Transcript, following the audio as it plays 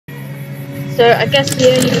So I guess the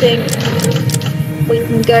only thing we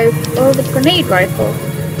can go... Oh, the grenade rifle.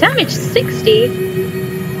 Damage 60?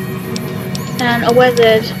 And a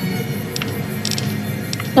weathered...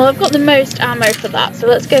 Well, I've got the most ammo for that, so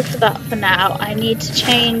let's go for that for now. I need to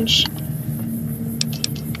change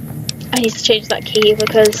that key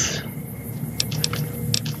because...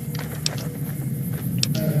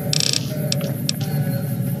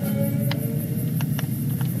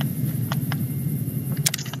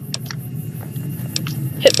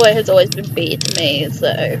 Hitboy has always been B to me,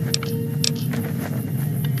 so...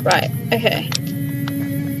 Right, okay.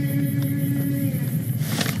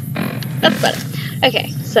 That's better.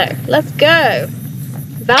 Okay, so, let's go!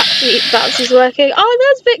 That's is working. Oh,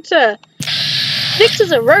 there's Victor!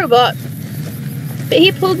 Victor's a robot! But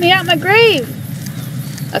he pulled me out my grave!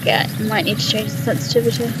 Okay, I might need to change the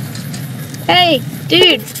sensitivity. Hey,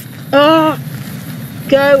 dude! Oh!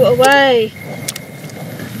 Go away!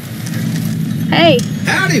 Hey!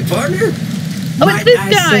 Howdy, partner! Oh, it's this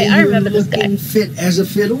guy! I remember this guy. Fit as a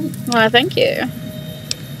fiddle? Well, thank you.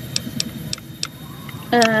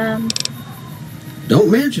 Don't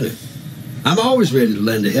mention it. I'm always ready to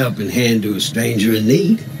lend a helping hand to a stranger in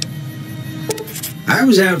need. I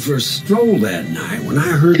was out for a stroll that night when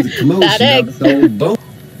I heard the commotion up the old boat.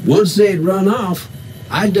 Once they had run off,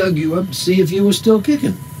 I dug you up to see if you were still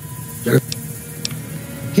kicking.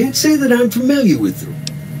 Can't say that I'm familiar with them.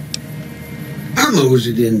 I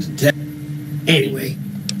moseyed into town. Anyway,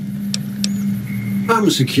 I'm a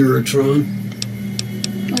Securitron.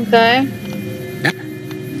 Okay.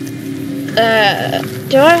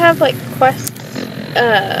 Do I have like quests?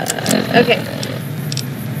 Okay.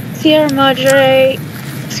 Sierra Madre,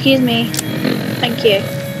 excuse me. Thank you.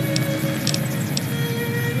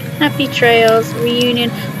 Happy Trails, Reunion.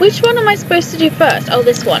 Which one am I supposed to do first? Oh,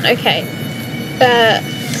 this one, okay.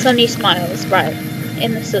 Sunny Smiles, right.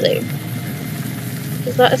 In the saloon.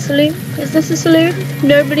 Is that a saloon? Is this a saloon?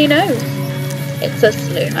 Nobody knows. It's a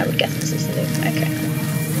saloon, I would guess it's a saloon. Okay.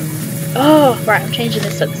 Oh, right, I'm changing the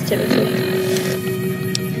sensitivity.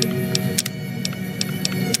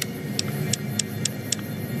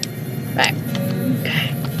 Right.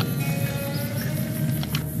 Okay.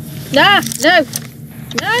 No! No!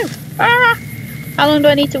 No! Ah! How long do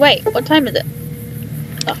I need to wait? What time is it?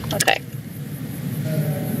 Oh, okay.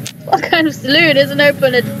 What kind of saloon isn't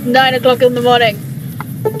open at 9 o'clock in the morning?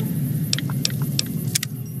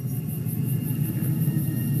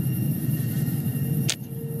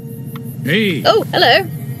 Hey! Oh, hello!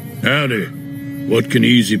 Howdy. What can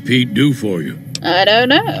Easy Pete do for you? I don't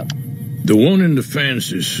know. The one in the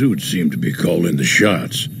fancy suit seemed to be calling the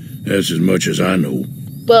shots. That's as much as I know.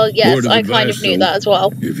 Well, yes, I kind of knew that as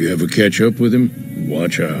well. If you ever catch up with him,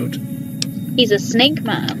 watch out. He's a snake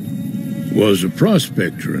man. Was a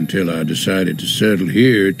prospector until I decided to settle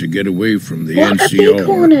here to get away from the What NCR. are big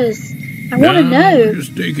corners? I want to know.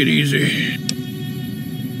 Just take it easy.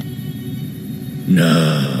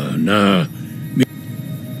 Nah.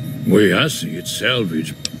 Way I see it,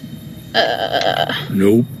 salvage.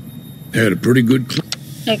 Nope. Had a pretty good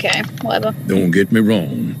Okay, whatever. Don't get me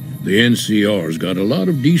wrong. The NCR's got a lot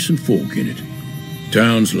of decent folk in it.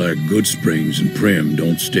 Towns like Good Springs and Prim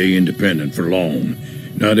don't stay independent for long.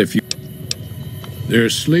 Not if you... They're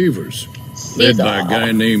slavers, led by a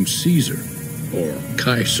guy named Caesar, or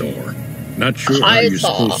Caesar. Not sure how you're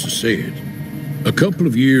supposed to say it. A couple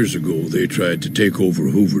of years ago, they tried to take over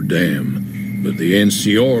Hoover Dam, but the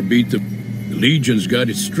NCR beat the Legion's got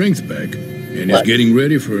its strength back, and is getting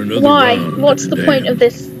ready for another round. What's the point of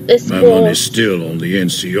this My war? money's still on the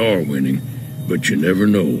NCR winning, but you never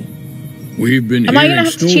know. We've been Am I hearing gonna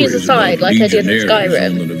have to stories choose a side about like I did in legionnaires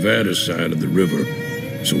Skyrim? on the Nevada side of the river,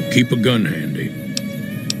 so keep a gun handy.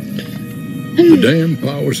 The dam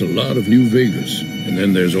powers a lot of New Vegas, and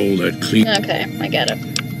then there's all that clean... Okay, I get it.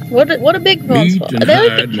 What a big ones for? Are they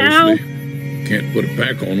like a cow? Mostly. Can't put a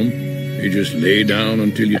pack on them. They just lay down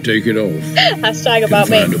until you take it off. Hashtag about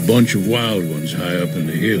me. Find a bunch of wild ones high up in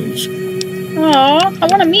the hills. Aw, I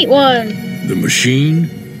want to meet one. The machine,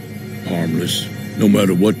 harmless, no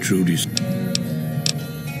matter what Trudy's.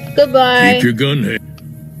 Goodbye. Keep your gun handy.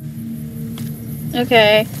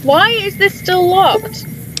 Okay. Why is this still locked?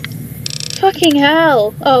 Fucking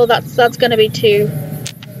hell. Oh, that's gonna be 2.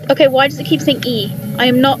 Okay, why does it keep saying E? I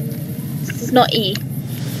am not... This is not E.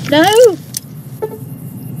 No!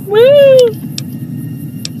 Woo!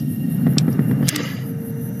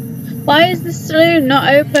 Why is the saloon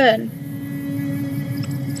not open?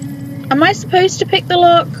 Am I supposed to pick the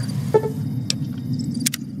lock?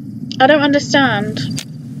 I don't understand.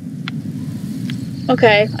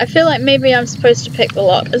 Okay, I feel like maybe I'm supposed to pick the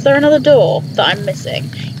lock. Is there another door that I'm missing?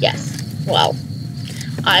 Yes. Well,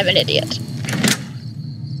 I'm an idiot.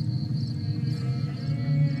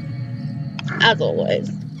 As always.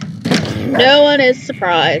 No one is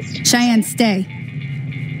surprised. Cheyenne, stay.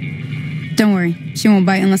 Don't worry. She won't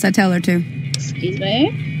bite unless I tell her to. Excuse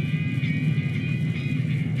me?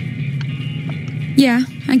 Yeah,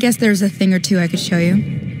 I guess there's a thing or two I could show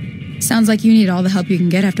you. Sounds like you need all the help you can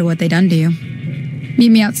get after what they done to you. Meet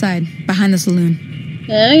me outside, behind the saloon.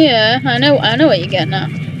 Oh yeah, I know what you're getting at.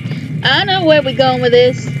 I know where we're going with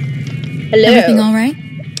this. Hello. Everything all right?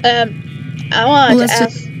 I wanted to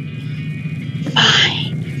ask... Fine.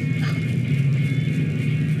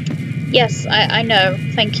 Yes, I know.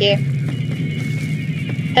 Thank you.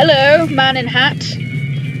 Hello, man in hat.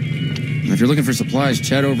 If you're looking for supplies,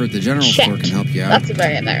 Chet over at the general store can help you out. That's a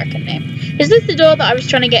very American name. Is this the door that I was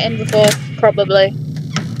trying to get in before? Probably.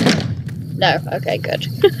 No. Okay, good.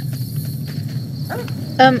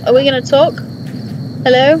 Are we gonna talk?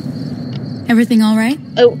 Hello? Everything all right?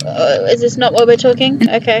 Oh, is this not what we're talking?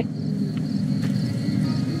 Okay.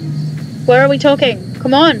 Where are we talking?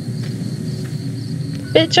 Come on.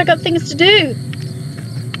 Bitch, I got things to do.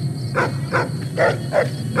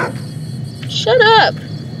 Shut up.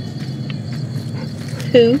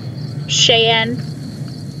 Who? Cheyenne.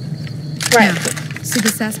 Right. Now, see the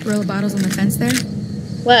sarsaparilla bottles on the fence there?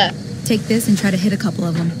 Where? Take this and try to hit a couple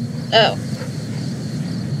of them. Oh.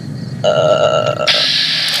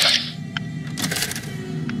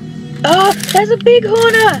 Oh, there's a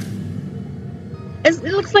bighorner! It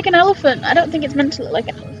looks like an elephant. I don't think it's meant to look like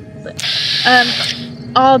an elephant, is it?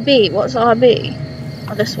 RB. What's RB?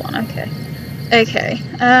 Oh, this one. Okay. Okay.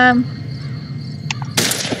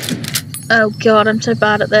 Oh god, I'm so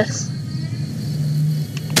bad at this.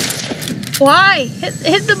 Why?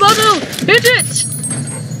 Hit the bottle! Hit it!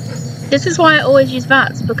 This is why I always use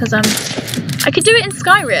VATS, because I could do it in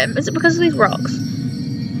Skyrim. Is it because of these rocks?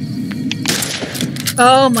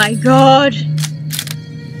 Oh my god!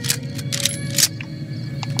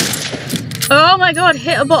 Oh my god,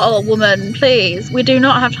 hit a bottle, woman, please. We do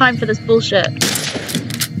not have time for this bullshit.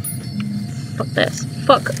 Fuck this.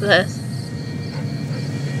 Fuck this.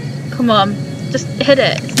 Come on. Just hit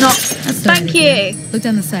it. It's not... Thank you! Look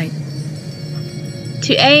down the sight.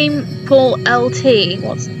 To aim, pull LT.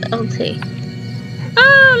 What's LT?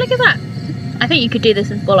 Oh, look at that! I think you could do this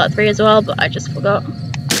in Fallout 3 as well, but I just forgot.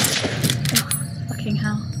 Oh, fucking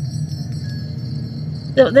hell.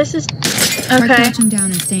 So this is... Try Okay. crouching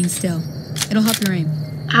down and staying still. It'll help your aim.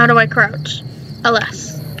 How do I crouch?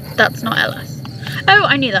 LS. That's not LS. Oh,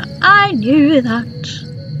 I knew that. I knew that.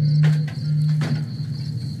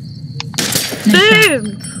 Nice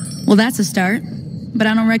Boom! shot. Well, that's a start. But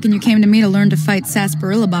I don't reckon you came to me to learn to fight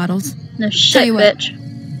sarsaparilla bottles. No Tell shit, you what,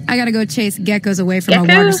 bitch. I gotta go chase geckos away from our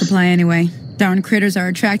water supply anyway. Darn critters are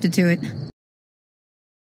attracted to it.